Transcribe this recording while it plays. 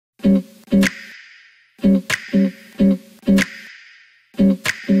Hello!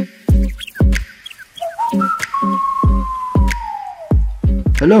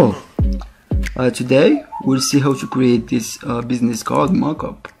 Today we'll see how to create this business card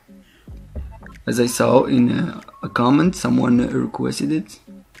mockup. As I saw in a comment, someone requested it,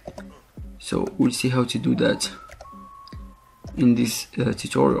 so we'll see how to do that in this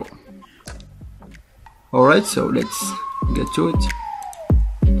tutorial. Alright, so let's get to it.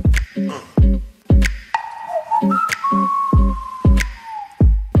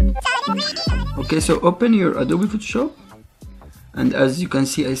 Okay, so open your Adobe Photoshop, and as you can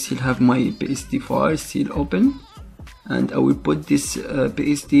see I still have my PSD file still open, and I will put this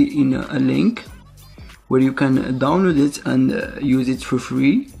PSD in a link where you can download it and use it for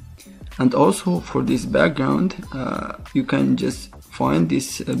free. And also for this background, you can just find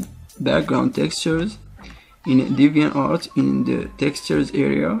this background textures in DeviantArt in the textures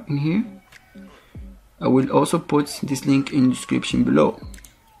area in here. I will also put this link in the description below.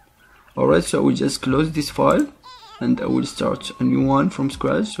 Alright, so I will just close this file and I will start a new one from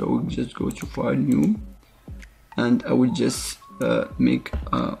scratch. So I will just go to File, New, and I will just make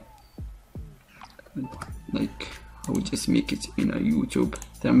a I will just make it in a YouTube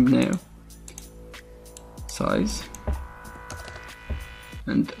thumbnail size,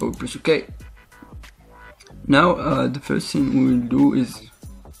 and I will press OK. Now the first thing we will do is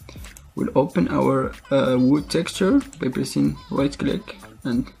we'll open our wood texture by pressing right click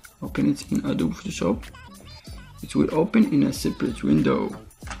and open it in Adobe Photoshop. It will open in a separate window.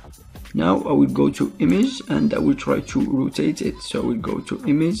 Now I will go to image and I will try to rotate it. So I will go to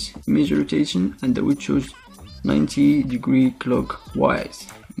image rotation, and I will choose 90° clockwise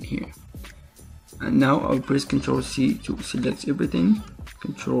in here. And now I'll press Ctrl C to select everything,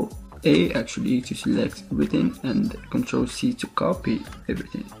 Ctrl A actually to select everything, and Ctrl C to copy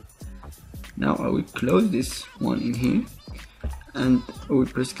everything. Now I will close this one in here, and I will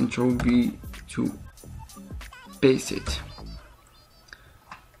press Ctrl V to paste it.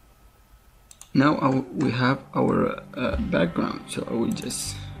 Now we have our background, so I will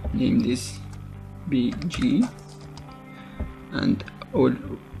just name this BG, and I will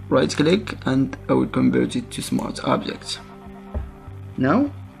right click and I will convert it to smart objects.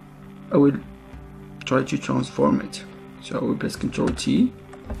 Now I will try to transform it, so I will press Ctrl T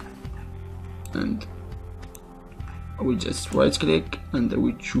and I will just right click and I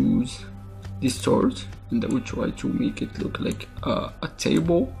will choose distort, and I will try to make it look like a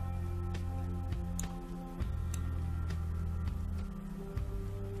table.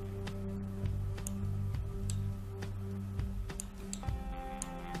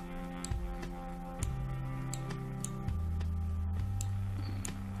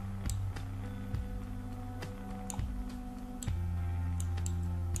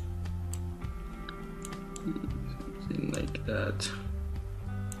 Something like that.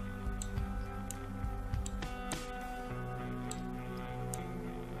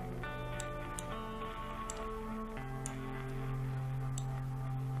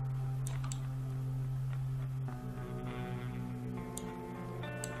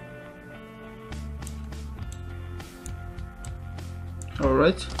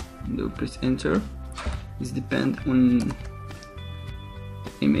 Alright, we'll press enter. This depends on the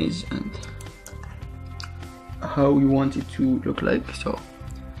image and how you want it to look like. So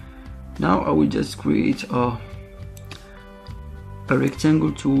now I will just create a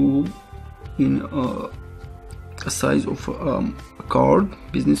rectangle tool in a size of a card,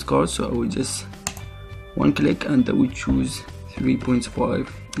 business card. So I will just one click and I will choose 3.5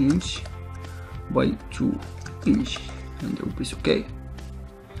 inch by 2 inch, and I will press OK.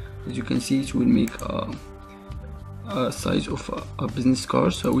 As you can see, it will make a size of a business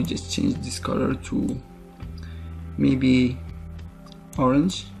card. So I will just change this color to maybe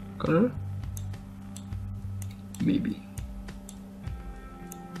orange color, maybe.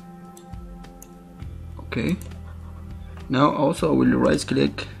 Okay, now also I will right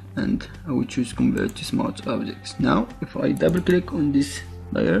click and I will choose convert to smart objects. Now if I double click on this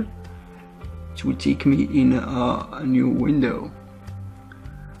layer, it will take me in a new window.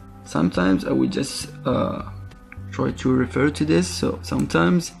 Sometimes I will just try to refer to this. So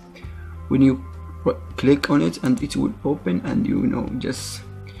sometimes when you click on it and it will open, and you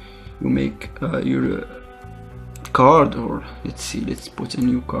make your card, or let's put a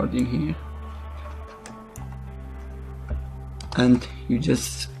new card in here, and you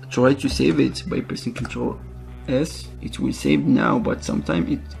just try to save it by pressing Ctrl S. It will save now, but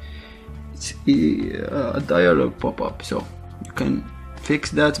sometimes it's a dialog pop up, so you can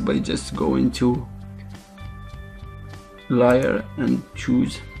fix that by just going to layer and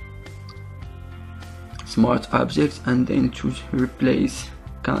choose smart objects and then choose replace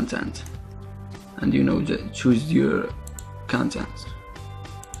content, and you know, just choose your content.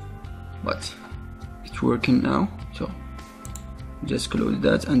 But it's working now, so just close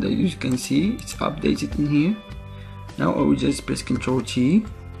that, and as you can see it's updated in here. Now I will just press Ctrl T,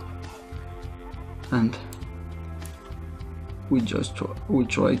 and we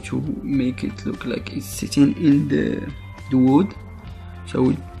try to make it look like it's sitting in the wood. So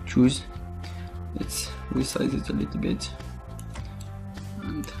we choose, let's resize it a little bit,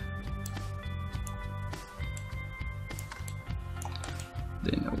 and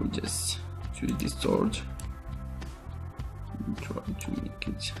then I will just choose distort and try to make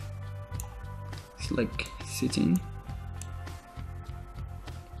it, it's like sitting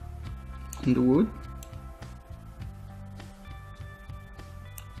in the wood.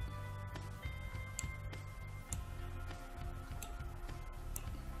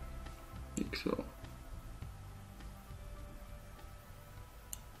 Like so.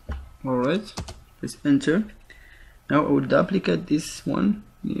 Alright, press enter. Now I will duplicate this one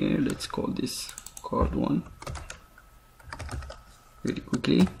here, let's call this card 1 very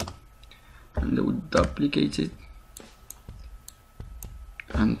quickly, and I will duplicate it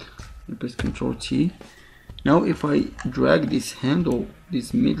and press Ctrl T. Now if I drag this handle,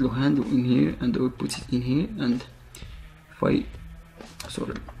 this middle handle in here, and I will put it in here, and if I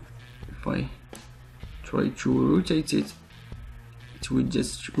try to rotate it, it will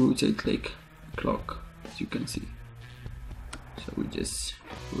just rotate like a clock, as you can see. So we just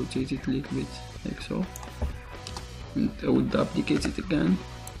rotate it a little bit like so, and I will duplicate it again,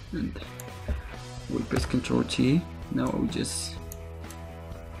 and we'll press Ctrl T. Now I will just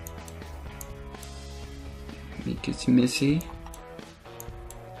make it messy,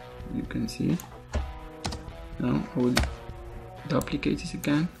 you can see. Now I will duplicate it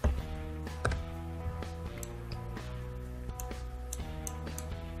again,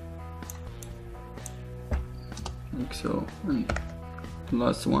 like so, and the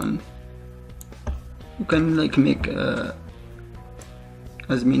last one you can like make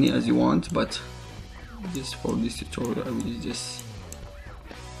as many as you want, but just for this tutorial I will just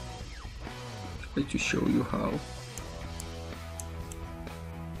try to show you how.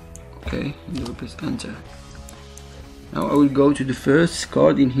 Okay, and I will press enter. Now I will go to the first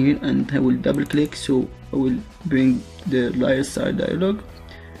card in here, and I will double click, so I will bring the layer style dialog,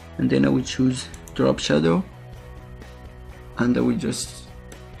 and then I will choose drop shadow, and I will just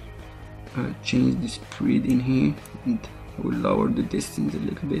change the spread in here, and I will lower the distance a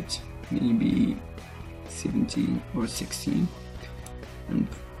little bit, maybe 17 or 16, and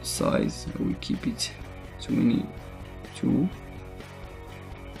size I will keep it 22,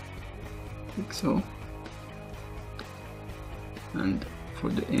 like so. And for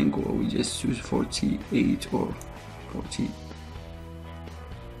the angle I will just choose 48 or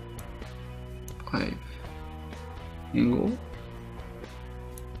 45 angle.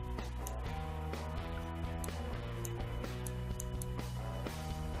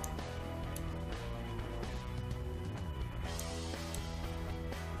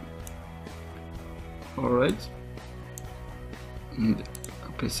 Alright, and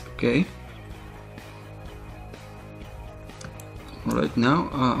I press OK. Alright, now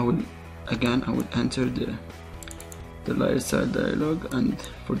I will enter the layer style dialog, and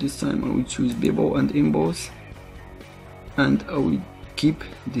for this time I will choose bevel and emboss, and I will keep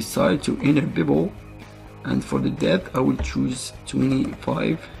the side to inner bevel, and for the depth I will choose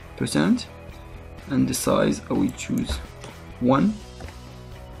 25%, and the size I will choose 1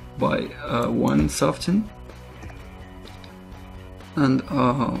 by 1 soften, and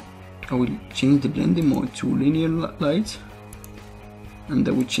I will change the blending mode to linear light, and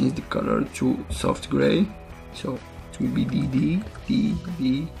I will change the color to soft gray, so it will be DD,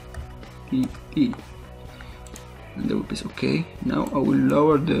 and I will press OK. Now I will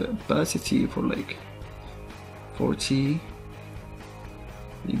lower the opacity for like 40,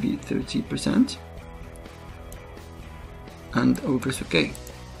 maybe 30%, and I will press OK.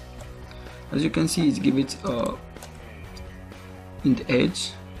 As you can see, it's give it in the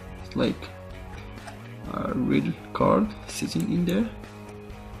edge, it's like a real card sitting in there.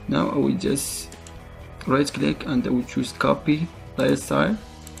 Now I will just right click, and I will choose copy layer style,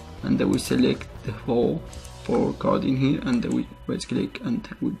 and I will select the whole 4 card in here, and I will right click and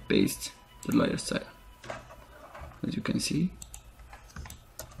I will paste the layer style, as you can see.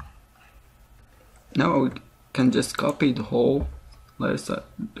 Now I can just copy the whole layer style,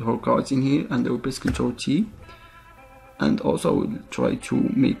 the whole cards in here, and I will press Ctrl T, and also I will try to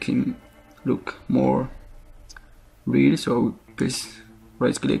make him look more real, so I will press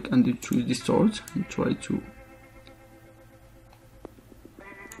right click and you choose distort and try to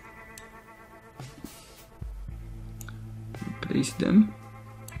place them.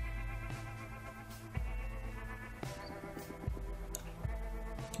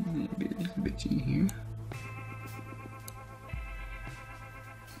 Maybe a little bit in here.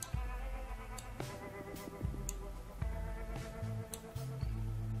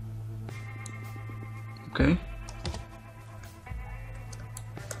 Okay.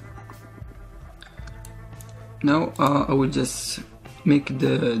 Now I will just make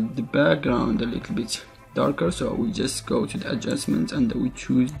the background a little bit darker, so I will just go to the adjustments and I will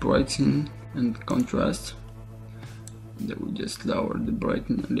choose brighten and contrast, and I will just lower the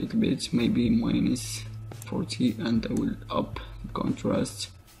brightening a little bit, maybe minus 40, and I will up the contrast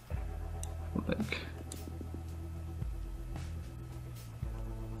for like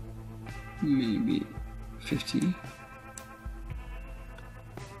maybe 50.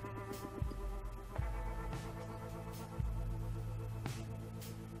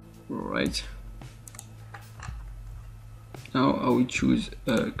 Right. Now I will choose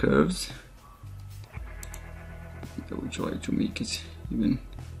curves. I will try to make it even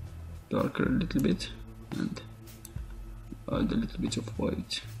darker a little bit and add a little bit of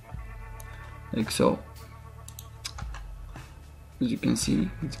white, like so. As you can see,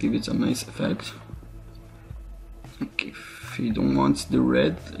 it gives it a nice effect. Like if you don't want the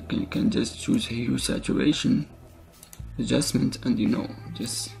red, like you can just choose hue saturation adjustment and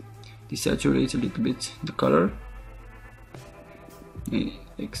just desaturate a little bit the color,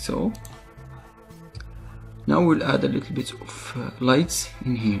 like so. Now we'll add a little bit of lights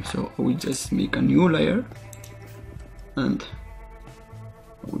in here, so I will just make a new layer and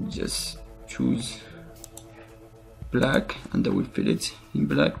I will just choose black and I will fill it in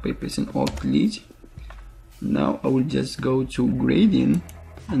black by pressing Alt Delete. Now I will just go to gradient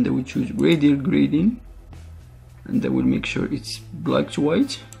and I will choose radial gradient and I will make sure it's black to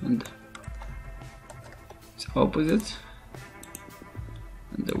white and it's opposite,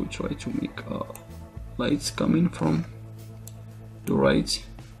 and I will try to make lights coming from the right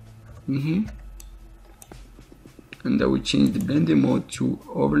in here, and I will change the blending mode to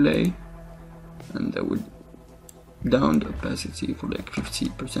overlay and I will down the opacity for like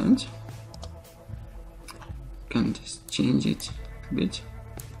 50%. Can just change it a bit,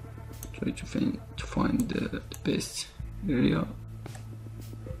 try to find the best area,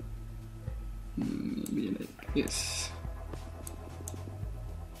 maybe like this.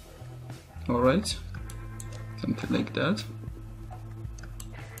 Alright, something like that.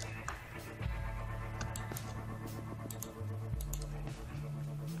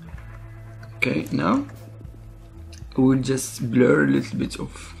 Okay, now I will just blur a little bit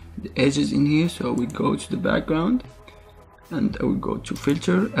of the edges in here, so I will go to the background and I will go to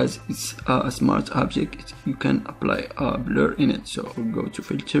filter. As it's a smart object, you can apply a blur in it, so I will go to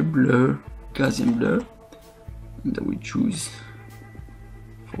filter, blur, Gaussian blur, and I will choose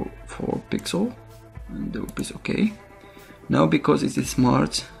 4 pixel and I will press OK. Now because it's a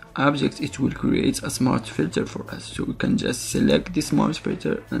smart object, it will create a smart filter for us, so we can just select the smart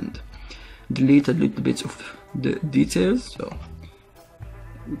filter and delete a little bit of the details, so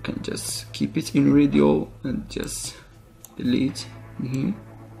we can just keep it in radial and just delete in here.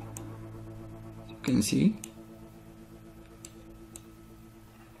 You can see.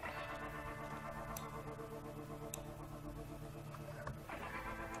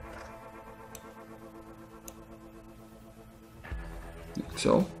 Like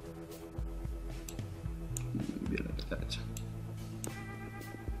so. Maybe like that.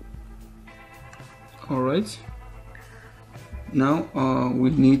 Alright. Now we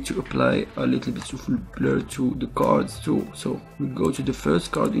need to apply a little bit of blur to the cards too, so we go to the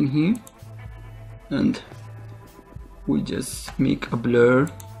first card in here and we just make a blur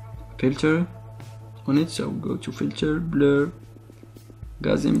filter on it, so we go to filter, blur,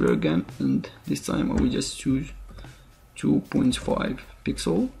 Gaussian blur again, and this time I will just choose 2.5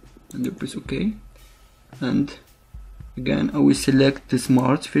 pixel and then press OK, and again I will select the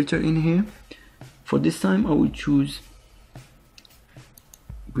smart filter in here. For this time I will choose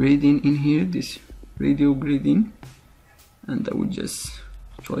gradient in here, this radial gradient, and I will just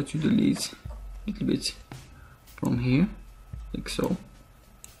try to delete a little bit from here, like so.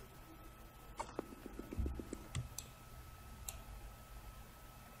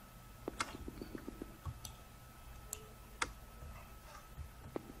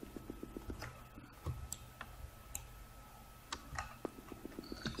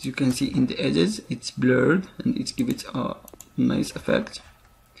 As you can see in the edges, it's blurred and it gives it a nice effect.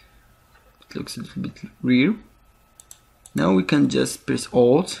 It looks a little bit real. Now we can just press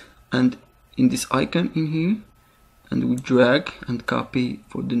Alt and in this icon in here, and we drag and copy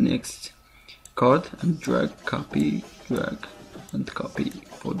for the next card, and drag, copy, drag and copy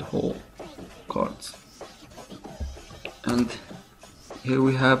for the whole cards. And here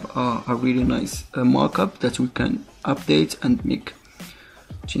we have a really nice mockup that we can update and make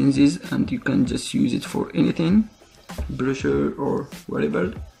changes, and you can just use it for anything, brochure or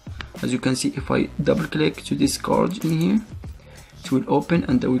whatever. As you can see, if I double click to this card in here, it will open,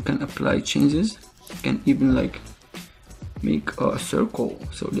 and then we can apply changes. You can even like make a circle.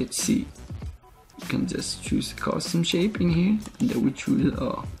 So let's see, you can just choose custom shape in here, and then we choose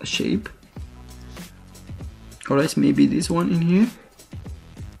a shape. Alright, maybe this one in here,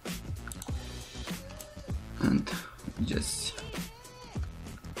 and just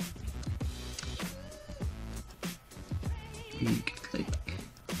make it like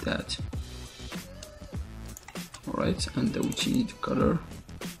that. Alright, and then we change the color,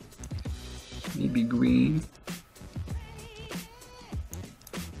 maybe green.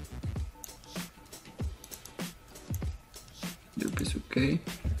 You press OK.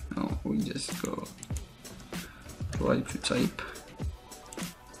 Now we just go right to type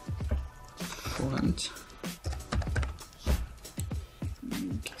font,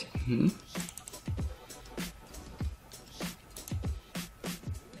 make it here.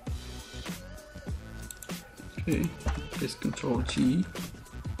 Okay, press Ctrl G,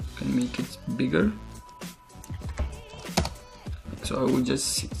 can make it bigger. So I will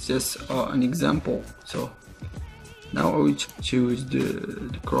just an example. So now I will choose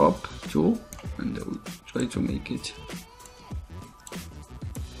the crop tool, and I will try to make it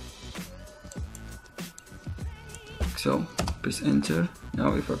so. Press enter.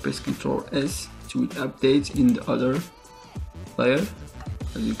 Now if I press Ctrl S, it will update in the other layer,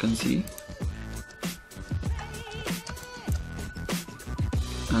 as you can see.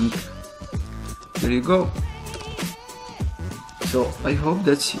 And there you go. So I hope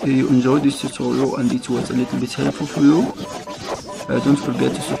that you enjoyed this tutorial and it was a little bit helpful for you. Don't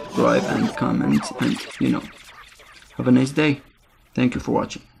forget to subscribe and comment, and have a nice day. Thank you for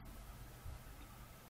watching.